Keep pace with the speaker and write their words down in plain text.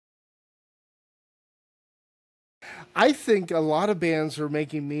I think a lot of bands are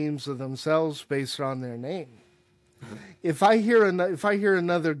making memes of themselves based on their name. Mhm. If I hear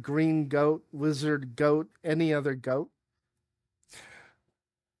another Green Goat, Wizard Goat, any other goat,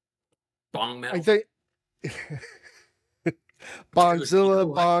 Bong I metal. think Dude, you know Bongzilla,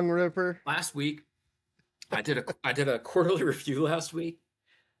 what? Bong Ripper. Last week I did a quarterly review last week.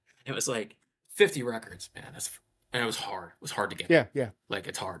 It was like 50 records, man. And it was hard. It was hard to get Yeah, through. yeah. Like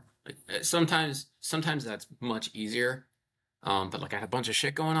it's hard. Like, sometimes that's much easier. But like I had a bunch of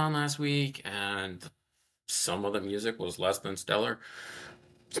shit going on last week, and some of the music was less than stellar.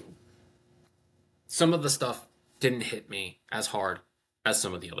 Some of the stuff didn't hit me as hard as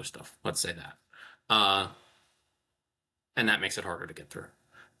some of the other stuff. Let's say that. Uh, and that makes it harder to get through.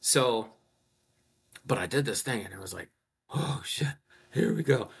 So, but I did this thing, and it was like, oh shit, here we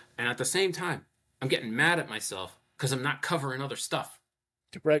go. And at the same time, I'm getting mad at myself because I'm not covering other stuff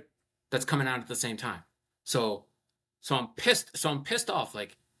Right. that's coming out at the same time. So, so I'm pissed. So I'm pissed off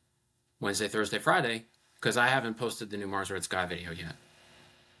like Wednesday, Thursday, Friday because I haven't posted the new Mars Red Sky video yet.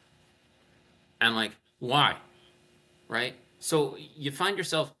 And like, why? Right? So you find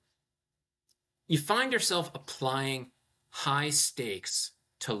yourself applying high stakes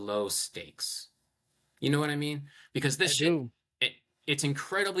to low stakes. You know what I mean? Because this I shit, do. it's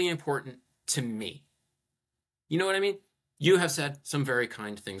incredibly important to me. You know what I mean? You have said some very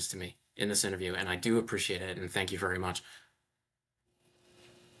kind things to me in this interview, and I do appreciate it, and thank you very much.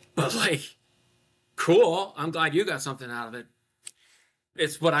 But like, cool. I'm glad you got something out of it.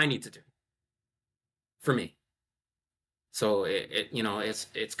 It's what I need to do for me. So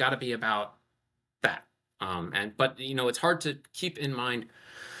it's got to be about that. But it's hard to keep in mind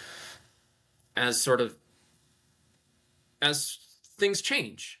as sort of as things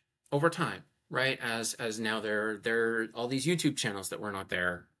change over time, right? As now there are all these YouTube channels that were not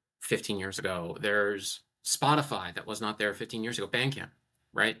there 15 years ago. There's Spotify that was not there 15 years ago. Bandcamp,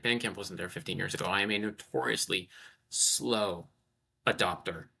 right? Bandcamp wasn't there 15 years ago. I am a notoriously slow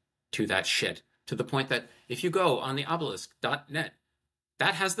adopter to that shit, to the point that if you go on the obelisk.net,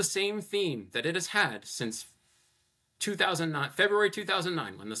 that has the same theme that it has had since 2009, February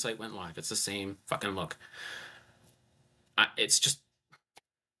 2009, when the site went live. It's the same fucking look. It's just,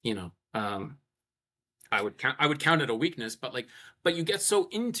 you know, I would count it a weakness, but you get so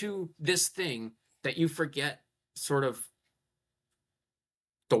into this thing that you forget sort of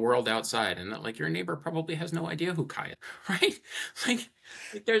the world outside, and that like your neighbor probably has no idea who Kai is, right? Like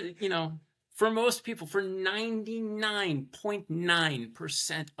there's, for most people, for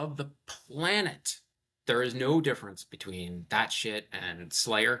 99.9% of the planet, there is no difference between that shit and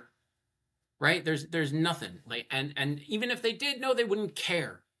Slayer, right? There's nothing. Like, and even if they did know, they wouldn't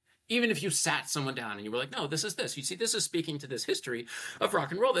care. Even if you sat someone down and you were like, no, this is this. You see, this is speaking to this history of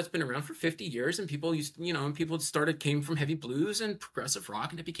rock and roll that's been around for 50 years, and people came from heavy blues and progressive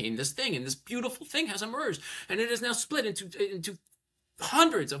rock, and it became this thing, and this beautiful thing has emerged, and it is now split into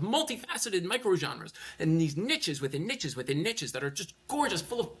hundreds of multifaceted microgenres, and these niches within niches within niches that are just gorgeous,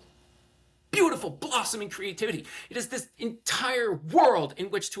 full of beautiful, blossoming creativity. It is this entire world in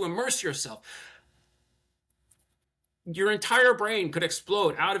which to immerse yourself. Your entire brain could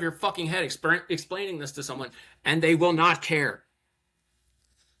explode out of your fucking head explaining this to someone, and they will not care.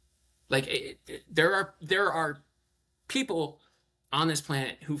 Like, there are people on this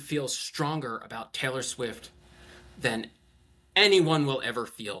planet who feel stronger about Taylor Swift than anyone will ever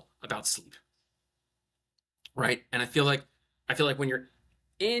feel about sleep. Right? And I feel like when you're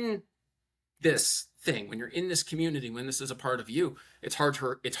in this thing, when you're in this community, when this is a part of you, it's hard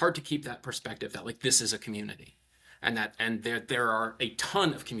to keep that perspective that like this is a community. And there are a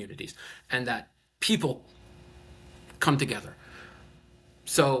ton of communities, and that people come together.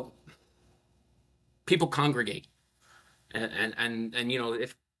 So people congregate, and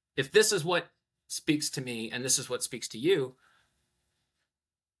if this is what speaks to me, and this is what speaks to you,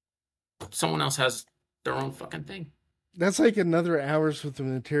 someone else has their own fucking thing. That's like another hours with the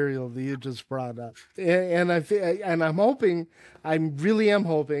material that you just brought up, and I really am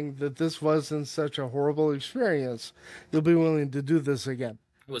hoping that this wasn't such a horrible experience. You'll be willing to do this again.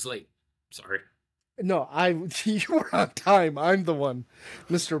 It was late. Sorry. No, you were on time. I'm the one,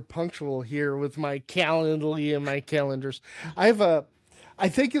 Mister Punctual here with my Calendly and my calendars. I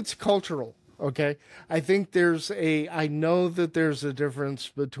think it's cultural. Okay, I know that there's a difference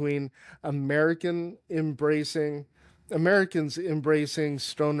between Americans embracing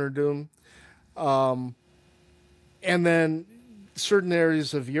stoner doom, um, and then certain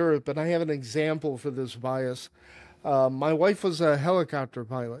areas of Europe. And I have an example for this bias. My wife was a helicopter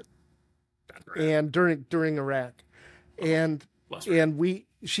pilot, and during Iraq, and Bless her. and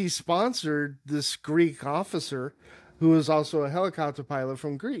she sponsored this Greek officer who was also a helicopter pilot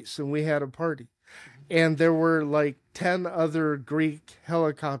from Greece, and we had a party. And there were like 10 other Greek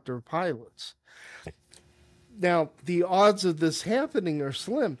helicopter pilots. Now, the odds of this happening are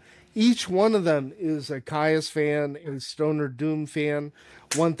slim. Each one of them is a Caius fan, a Stoner Doom fan.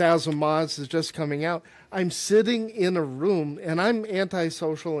 1000 Mods is just coming out. I'm sitting in a room, and I'm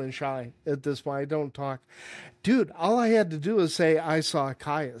antisocial and shy at this point. I don't talk. Dude, all I had to do was say, I saw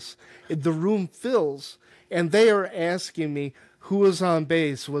Caius. The room fills, and they are asking me, who was on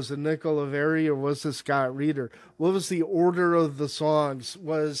bass? Was it Nick Oliveri or was it Scott Reeder? What was the order of the songs?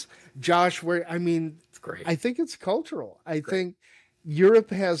 Was Josh where? I mean, It's great. I think it's cultural. I think Europe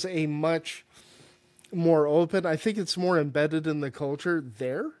has a much more open, I think it's more embedded in the culture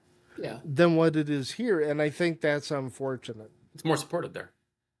there than what it is here. And I think that's unfortunate. It's more supportive there.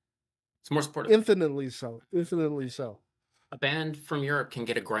 It's more supportive. Infinitely so. Infinitely so. A band from Europe can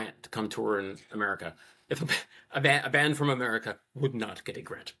get a grant to come tour in America. If a band from America would not get a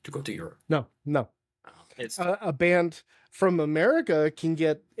grant to go to Europe. No. It's A band from America can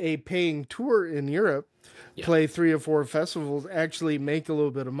get a paying tour in Europe, play 3 or 4 festivals, actually make a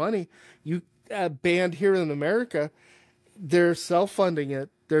little bit of money. A band here in America, they're self-funding it.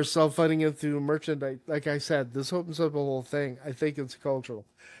 They're self-funding it through merchandise. Like I said, this opens up a whole thing. I think it's cultural.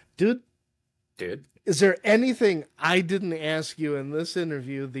 Dude, is there anything I didn't ask you in this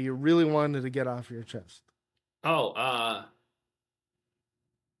interview that you really wanted to get off your chest? I'm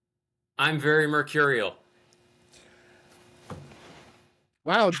very mercurial.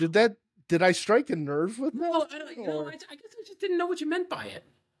 Wow, did I strike a nerve with that? No, I guess I just didn't know what you meant by it.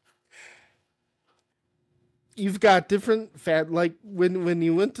 You've got different like when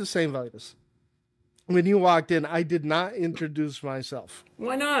you went to St. Vitus, when you walked in, I did not introduce myself.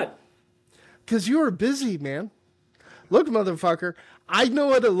 Why not? Because you were busy, man. Look, motherfucker, I know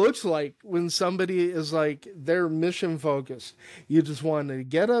what it looks like when somebody is like, they're mission focused. You just want to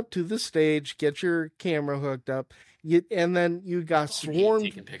get up to the stage, get your camera hooked up, and then you got swarmed.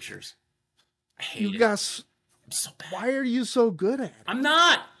 Taking pictures. I hate it. I'm so bad. Why are you so good at it? I'm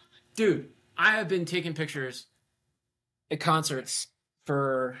not. Dude, I have been taking pictures at concerts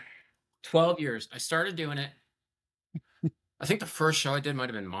for 12 years. I started doing it. I think the first show I did might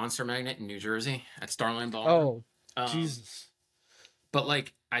have been Monster Magnet in New Jersey at Starline Ballroom. Oh, Jesus. But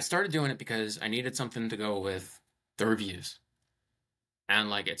like, I started doing it because I needed something to go with the reviews.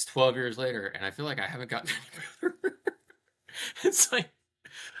 And like, it's 12 years later, and I feel like I haven't gotten any better. It's like,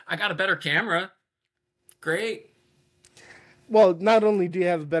 I got a better camera. Great. Well, not only do you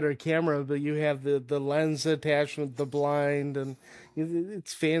have a better camera, but you have the lens attachment, the blind, and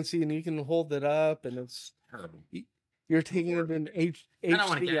it's fancy, and you can hold it up, and it's terrible. You're taking it in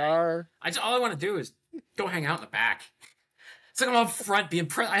HDR. All I want to do is go hang out in the back. It's like I'm up front being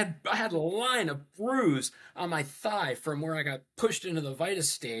I had a line of bruise on my thigh from where I got pushed into the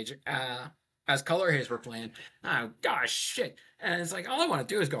Vitus stage as Color Haze were playing. Oh gosh, shit! And it's like all I want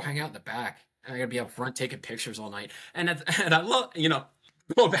to do is go hang out in the back. And I gotta be up front taking pictures all night. And I love,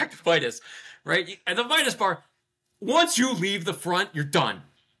 going back to Vitus, right? At the Vitus bar, once you leave the front, you're done.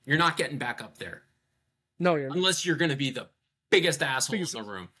 You're not getting back up there. No, you're not. Unless you're gonna be the biggest asshole in the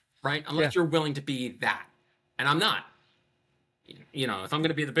room, right? Unless you're willing to be that. And I'm not. If I'm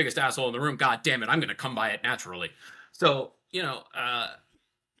gonna be the biggest asshole in the room, god damn it, I'm gonna come by it naturally. So,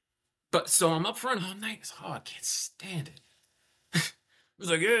 so I'm up front all night. It's, I can't stand it. It was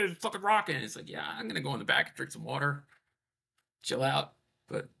like, yeah, it's fucking rocking. It's like, yeah, I'm gonna go in the back and drink some water, chill out.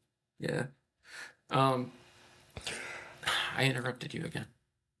 But yeah, I interrupted you again.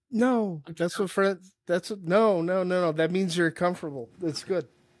 No, that's what friends. No. That means you're comfortable. That's good.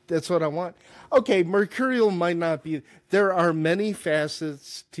 That's what I want. Okay, mercurial might not be. There are many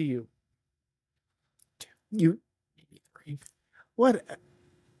facets to you. Maybe 3. What?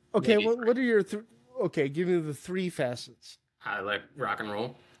 Okay, what are your? Okay, give me the 3 facets. I like rock and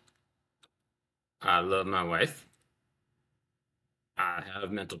roll. I love my wife. I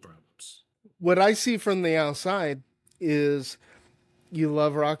have mental problems. What I see from the outside is you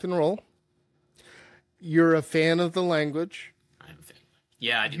love rock and roll. You're a fan of the language. I'm a fan.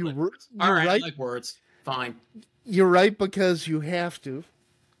 Yeah, I do like words. All right, right, I like words. Fine. You're right because you have to.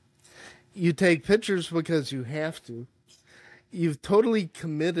 You take pictures because you have to. You've totally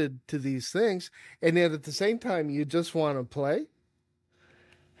committed to these things, and yet at the same time, you just want to play,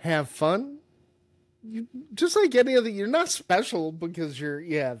 have fun. Just like any other, you're not special because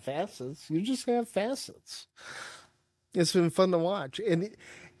you have facets. You just have facets. It's been fun to watch, and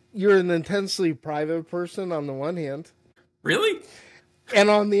you're an intensely private person on the one hand. Really? And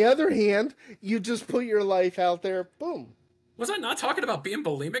on the other hand, you just put your life out there. Boom. Was I not talking about being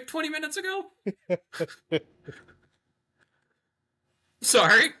bulimic 20 minutes ago?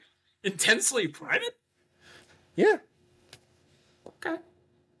 Sorry. Intensely private? Yeah. Okay.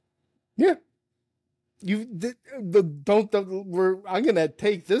 Yeah. I'm gonna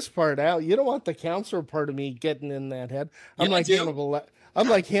take this part out. You don't want the counselor part of me getting in that head. Yeah, I do. I'm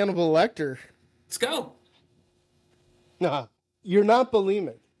like Hannibal Lecter. Let's go. Nah, you're not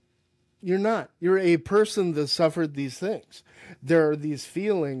bulimic. You're not. You're a person that suffered these things. There are these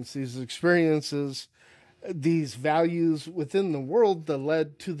feelings, these experiences, these values within the world that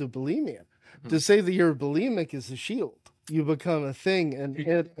led to the bulimia. Mm-hmm. To say that you're bulimic is a shield. You become a thing and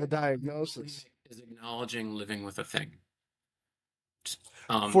a diagnosis. Is acknowledging living with a thing.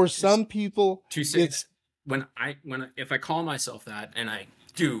 For some people, to say it's if I call myself that, and I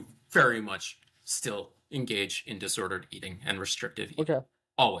do very much still engage in disordered eating and restrictive eating, okay,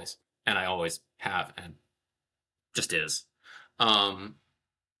 always, and I always have, and just is. When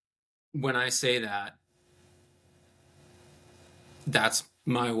I say that, that's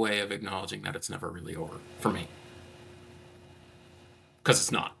my way of acknowledging that it's never really over for me, because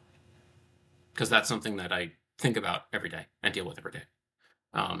it's not. Because that's something that I think about every day and deal with every day.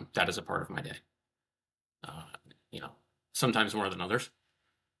 That is a part of my day. Sometimes more than others.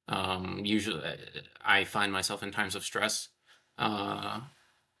 Usually, I find myself in times of stress,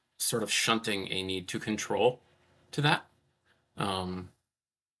 sort of shunting a need to control to that.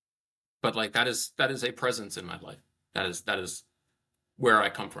 But like that is a presence in my life. That is where I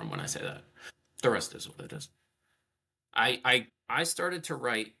come from when I say that. The rest is what it is. I started to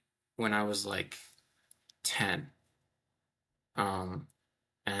write when I was like 10. And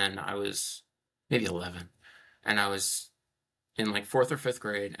I was maybe 11. And I was in like 4th or 5th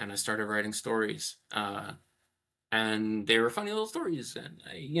grade, and I started writing stories. And they were funny little stories, and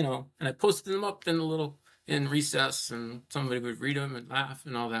I posted them up in recess, and somebody would read them and laugh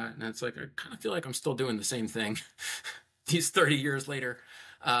and all that. And it's like, I kind of feel like I'm still doing the same thing these 30 years later,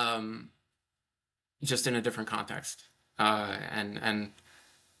 just in a different context. And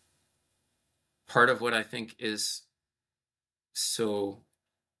part of what I think is so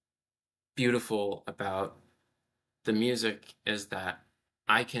beautiful about the music is that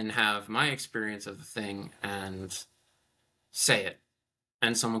I can have my experience of the thing and say it,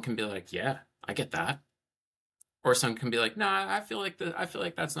 and someone can be like, yeah, I get that. Or someone can be like, nah, I feel like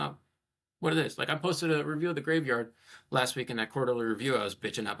that's not what it is. Like, I posted a review of The Graveyard last week in that quarterly review I was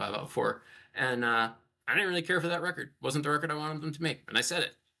bitching up about before, and I didn't really care for that record. It wasn't the record I wanted them to make, and I said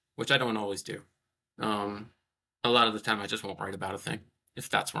it, which I don't always do. A lot of the time I just won't write about a thing if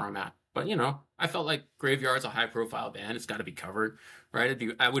that's where I'm at. But I felt like Graveyard's a high-profile band. It's got to be covered, right?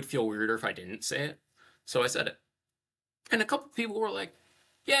 I would feel weirder if I didn't say it, so I said it. And a couple people were like,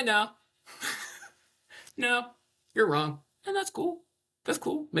 "Yeah, no, no, you're wrong," and that's cool. That's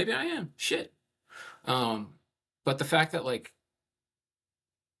cool. Maybe I am. Shit. But the fact that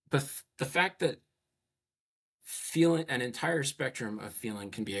the fact that feeling an entire spectrum of feeling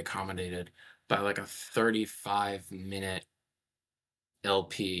can be accommodated by like a 35-minute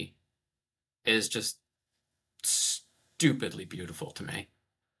LP is just stupidly beautiful to me.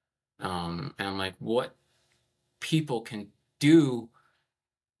 And I'm like, what people can do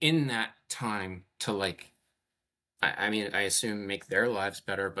in that time to like, I mean, I assume make their lives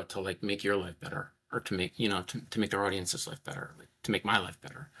better, but to like make your life better, or to make, to make their audience's life better, like to make my life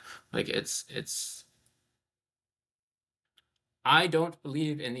better. Like it's, I don't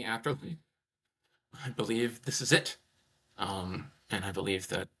believe in the afterlife. I believe this is it. And I believe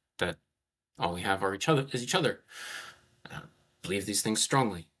that all we have are each other. I believe these things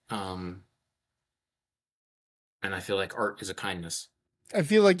strongly. And I feel like art is a kindness. I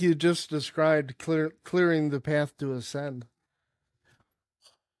feel like you just described clearing the path to ascend.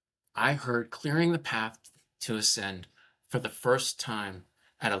 I heard Clearing the Path to Ascend for the first time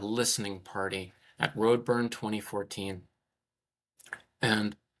at a listening party at Roadburn 2014.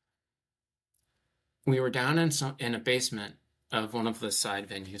 And we were down in a basement of one of the side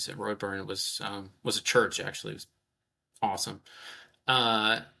venues at Roadburn. It was a church, actually. It was awesome.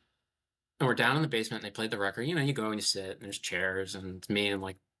 And we're down in the basement, and they played the record. You go and you sit, and there's chairs, and it's me and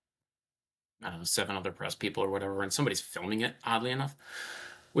like, I don't know, 7 other press people or whatever, and somebody's filming it, oddly enough,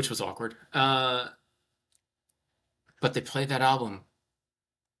 which was awkward. But they played that album,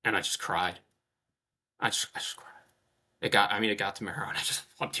 and I just cried. I just cried. It got to my heart.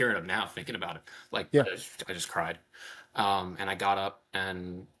 I'm tearing up now thinking about it. Like, yeah. I just cried. And I got up,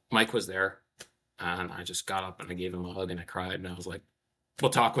 and Mike was there, and I just got up and I gave him a hug and I cried, and I was like, we'll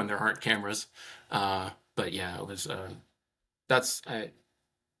talk when there aren't cameras. But yeah, it was,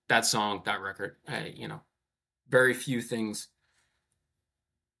 that song, that record, very few things,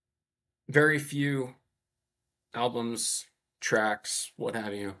 very few albums, tracks, what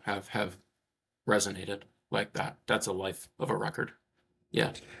have you, have resonated like that. That's a life of a record.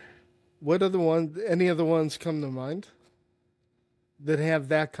 Yeah. What other one? Any other ones come to mind that have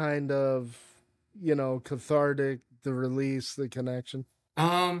that kind of, cathartic, the release, the connection?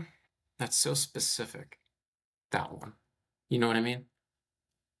 That's so specific. That one. You know what I mean?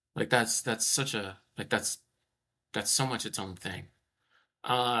 Like that's such a like that's so much its own thing.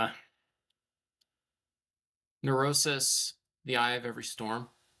 Uh Neurosis, The Eye of Every Storm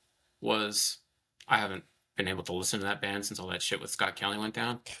was I haven't been able to listen to that band since all that shit with Scott Kelly went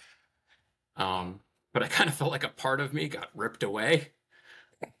down. But I kind of felt like a part of me got ripped away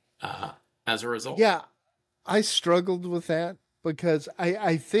as a result. Yeah, I struggled with that because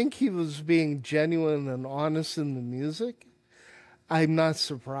I think he was being genuine and honest in the music. I'm not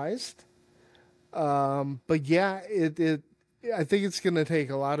surprised. But yeah, it I think it's going to take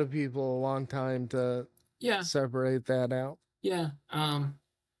a lot of people a long time to Yeah. separate that out. Yeah. And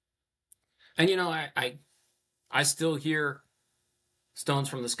I still hear Stones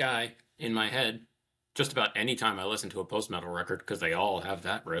from the Sky in my head just about any time I listen to a post metal record because they all have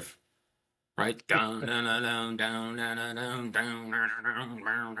that riff. Right? Down, down, down, down, down, down,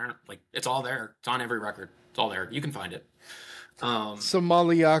 down, like it's all there. It's on every record. It's all there. You can find it.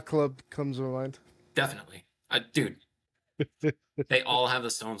 Somalia Club comes to mind. Definitely. Dude. They all have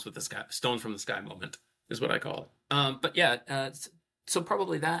the Stones from the Sky moment is what I call it. But yeah, so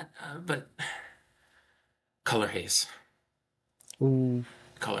probably that. But Color Haze. Ooh.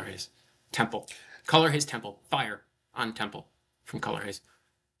 Color Haze. Temple. Color Haze Temple. Fire on Temple from Color Haze.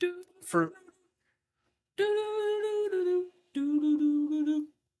 For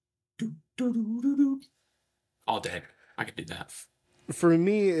all day. I could do that. For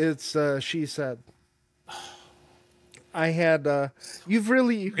me, it's She Said. I had you've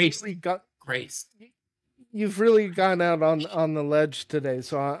really got Grace. You've really gone out on the ledge today,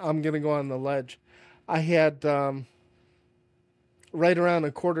 so I'm gonna go on the ledge. I had right around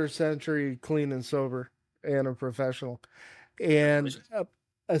a quarter century clean and sober and a professional, and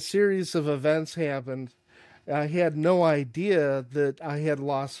a series of events happened. I had no idea that I had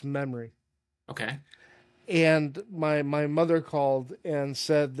lost memory. Okay. And my mother called and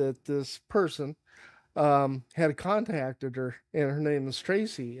said that this person had contacted her, and her name is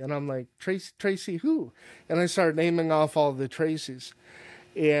Tracy. And I'm like, Tracy who? And I started naming off all the Tracys.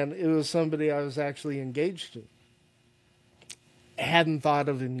 And it was somebody I was actually engaged to. Hadn't thought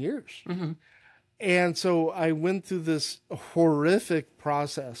of in years. Mm-hmm. And so I went through this horrific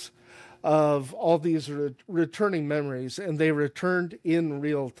process of all these returning memories, and they returned in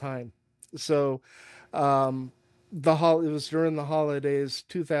real time. So it was during the holidays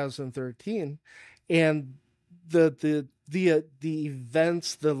 2013, and the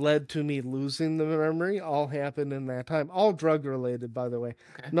events that led to me losing the memory all happened in that time. All drug related, by the way.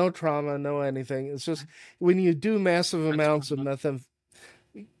 Okay. No trauma, no anything. It's just when you do massive amounts of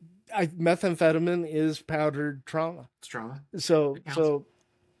methamphetamine is powdered trauma. It's trauma.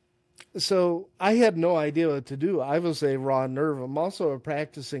 So I had no idea what to do. I was a raw nerve. I'm also a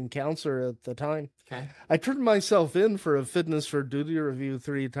practicing counselor at the time. Okay. I turned myself in for a fitness for duty review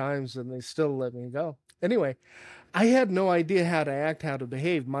 3 times, and they still let me go. Anyway, I had no idea how to act, how to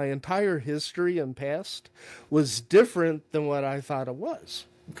behave. My entire history and past was different than what I thought it was.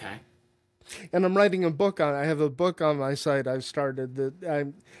 Okay. And I'm writing a book on. I have a book on my site I've started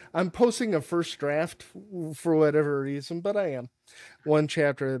that I'm posting a first draft for whatever reason, but I am one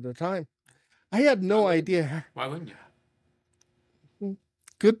chapter at a time. I had no idea. Why wouldn't you?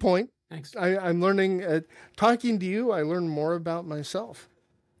 Good point. Thanks. I'm learning. Talking to you, I learn more about myself.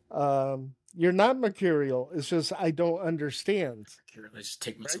 You're not mercurial. It's just I don't understand. I just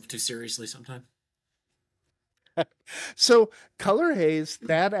take myself too seriously sometimes. So Color Haze,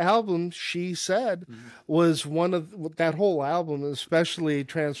 that album, She Said, was one of that whole album, especially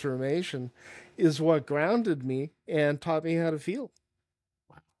Transformation, is what grounded me and taught me how to feel.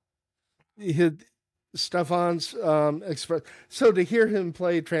 Wow. Stefan's express. So to hear him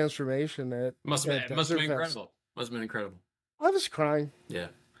play Transformation must have been incredible. Must have been incredible. I was crying. Yeah.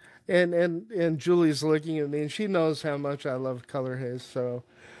 And Julie's looking at me, and she knows how much I love Color Haze. So,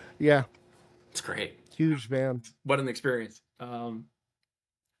 yeah, it's great. Huge band. What an experience.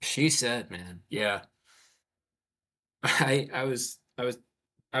 She Said, man. Yeah. I was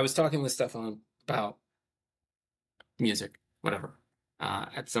talking with Stefan about music, whatever,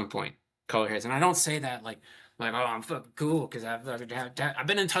 at some point, Color Haze. And I don't say that like, oh, I'm fucking cool because I've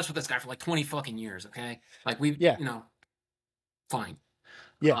been in touch with this guy for like 20 fucking years, okay? Like fine.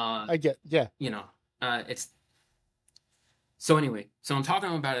 Yeah, I get, yeah. It's So anyway, so I'm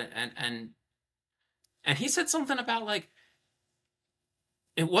talking about it, and he said something about like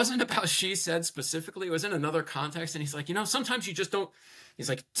it wasn't about She Said specifically. It was in another context, and he's like, sometimes you just don't. He's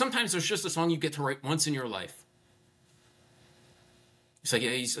like, sometimes there's just a song you get to write once in your life. He's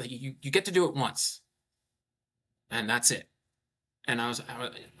like, you get to do it once, and that's it. And I was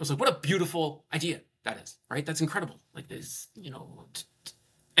like, what a beautiful idea that is, right? That's incredible. Like this,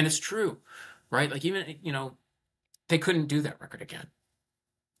 and it's true, right? Like even they couldn't do that record again.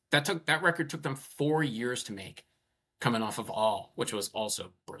 That record took them 4 years to make, coming off of All, which was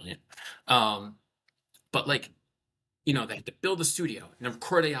also brilliant. But like, they had to build the studio and then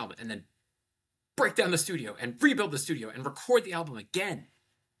record the album and then break down the studio and rebuild the studio and record the album again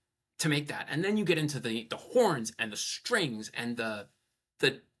to make that. And then you get into the horns and the strings and the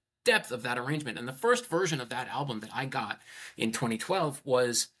depth of that arrangement. And the first version of that album that I got in 2012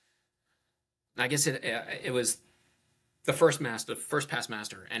 was, I guess it was the first pass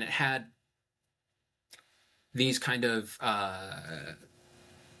master, and it had these kind of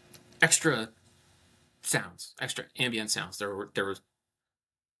extra sounds, extra ambient sounds.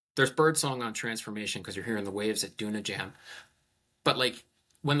 There's birdsong on Transformation because you're hearing the waves at Duna Jam, but like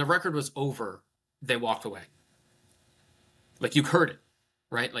when the record was over, they walked away. Like you heard it,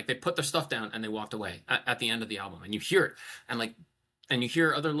 right? Like they put their stuff down and they walked away at the end of the album, and you hear it, and you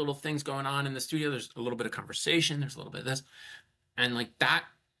hear other little things going on in the studio. There's a little bit of conversation. There's a little bit of this. And like that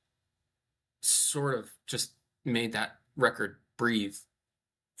sort of just made that record breathe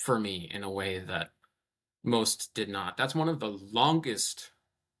for me in a way that most did not. That's one of the longest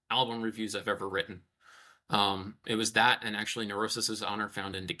album reviews I've ever written. It was that, and actually Neurosis's Honor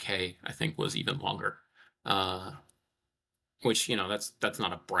Found in Decay, I think, was even longer. Which, that's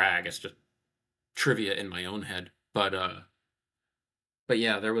not a brag. It's just trivia in my own head. But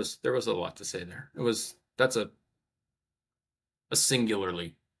yeah, there was a lot to say there. That's a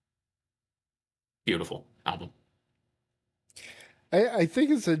singularly beautiful album. I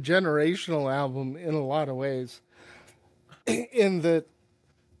think it's a generational album in a lot of ways. In that,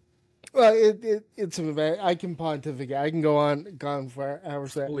 well, it's I can pontificate. I can go on for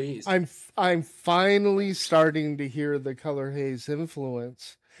hours. Please. I'm finally starting to hear the Color Haze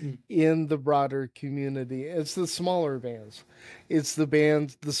influence in the broader community. It's the smaller bands. It's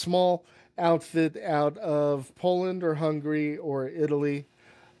the small outfit out of Poland or Hungary or Italy.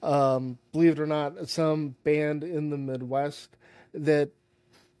 Believe it or not, some band in the Midwest that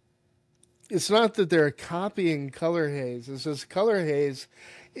it's not that they're copying Color Haze. It's just Color Haze.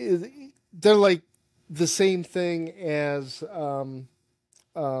 They're like the same thing as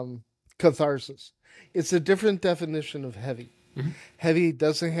Catharsis. It's a different definition of heavy. Mm-hmm. Heavy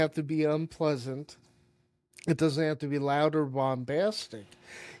doesn't have to be unpleasant. It doesn't have to be loud or bombastic.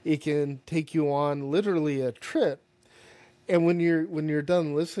 It can take you on literally a trip. And when you're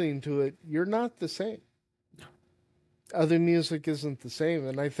done listening to it, you're not the same. No. Other music isn't the same.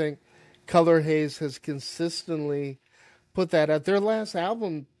 And I think Color Haze has consistently put that out. Their last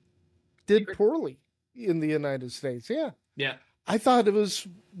album did poorly in the United States. Yeah. Yeah. I thought it was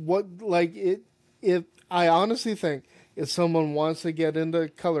I honestly think if someone wants to get into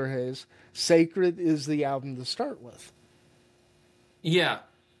Color Haze, Sacred is the album to start with. Yeah.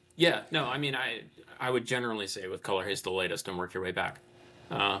 Yeah. No, I mean, I would generally say with Color Haze the latest and work your way back.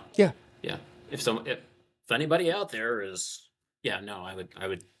 Yeah. Yeah. If anybody out there is, I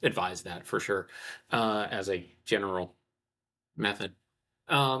would advise that for sure, as a general method.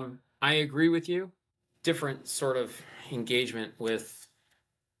 I agree with you. Different sort of engagement with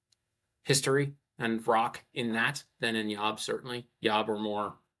history and rock in that than in Yob, certainly. Yob were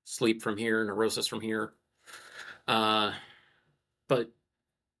more Sleep from here, Neurosis from here. But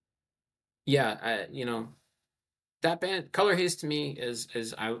yeah, that band, Color Haze, to me is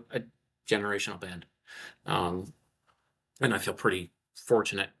a generational band. And I feel pretty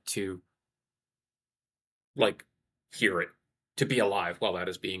fortunate to hear it, to be alive while that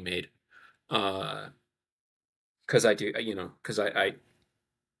is being made. Because I do, I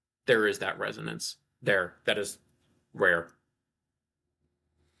there is that resonance there that is rare.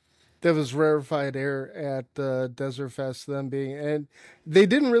 That was rarefied air at Desert Fest. And they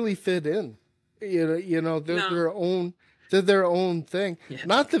didn't really fit in. They're their own thing. Yeah.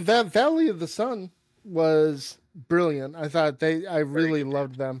 Not the Valley of the Sun was brilliant. I thought I really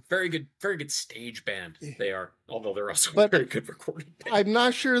loved them. Very good stage band they are, although they're also very good recording band. I'm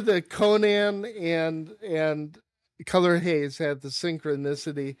not sure that Conan and Color Haze had the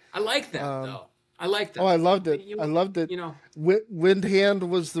synchronicity. I like that though. I like that. Oh, I loved it. I loved it. Wind Hand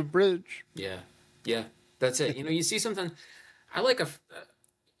was the bridge. Yeah, that's it. You see something. I like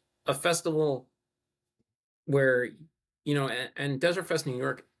a festival where you know, and Desert Fest New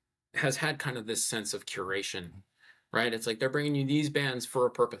York has had kind of this sense of curation, right? It's like they're bringing you these bands for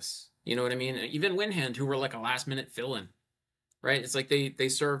a purpose. You know what I mean? Even Windhand, who were like a last minute fill-in, right? It's like they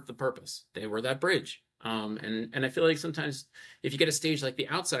served the purpose. They were that bridge. And I feel like sometimes if you get a stage like the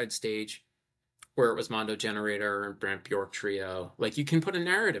Outside stage, where it was Mondo Generator and Brant Bjork Trio, like you can put a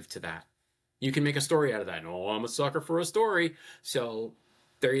narrative to that. You can make a story out of that. Oh, I'm a sucker for a story. So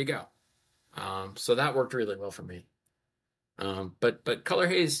there you go. So that worked really well for me. But Color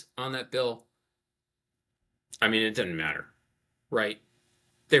Haze on that bill, I mean, it didn't matter, right?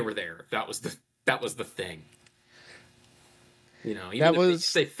 They were there. That was the thing. You know, even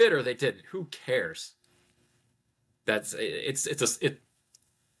if they fit or they didn't, who cares? It's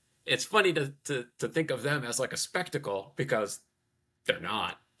funny to think of them as like a spectacle, because they're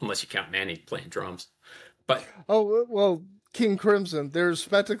not, unless you count Manny playing drums. But well, King Crimson, they're a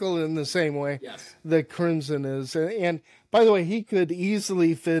spectacle in the same way yes, that Crimson is. And by the way, he could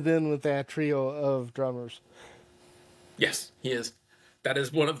easily fit in with that trio of drummers. Yes, he is. That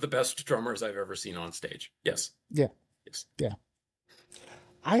is one of the best drummers I've ever seen on stage. Yes. Yeah. Yes. Yeah.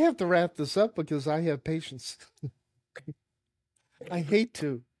 I have to wrap this up because I have patience. I hate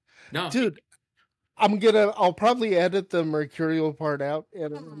to. No. Dude, I'll probably edit the Mercurial part out.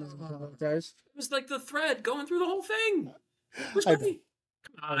 And guys. It was like the thread going through the whole thing. It was great.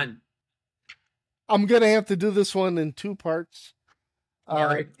 Come on. I'm gonna have to do this one in 2 parts.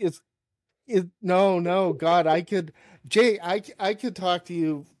 Sorry. No, God, I could talk to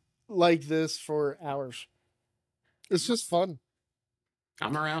you like this for hours. It's just fun.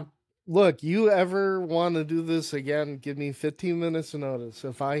 I'm around. Look, you ever want to do this again, give me 15 minutes of notice.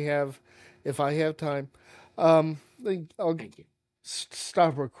 If I have time, I'll Thank you.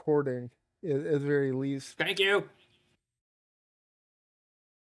 stop recording at the very least. Thank you.